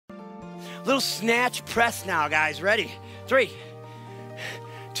Little snatch press now, guys. Ready? 3,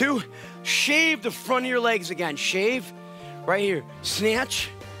 2, shave the front of your legs again. Shave right here. Snatch,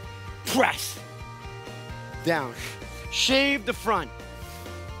 press, down. Shave the front.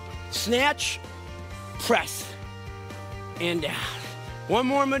 Snatch, press, and down. One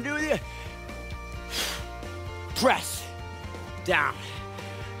more I'm gonna do with you. Press, down.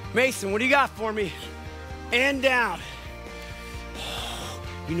 Mason, what do you got for me? And down.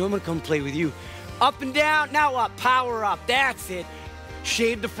 You know I'm gonna come play with you. Up and down, now up, power up, that's it.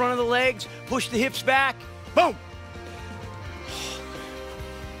 Shave the front of the legs, push the hips back, boom.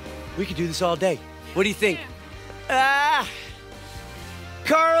 We could do this all day. What do you think?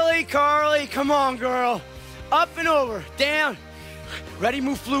 Carly, come on, girl. Up and over, down. Ready,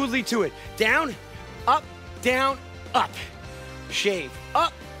 move fluidly to it. Down, up, up. Shave,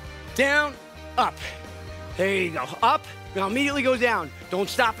 up, down, up. There you go, up, now immediately go down. Don't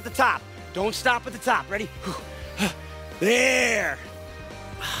stop at the top. Don't stop at the top, ready? There.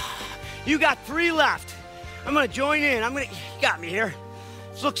 You got 3 left. I'm gonna join in, you got me here.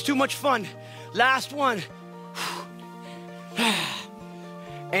 This looks too much fun. Last one.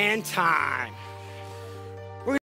 And time.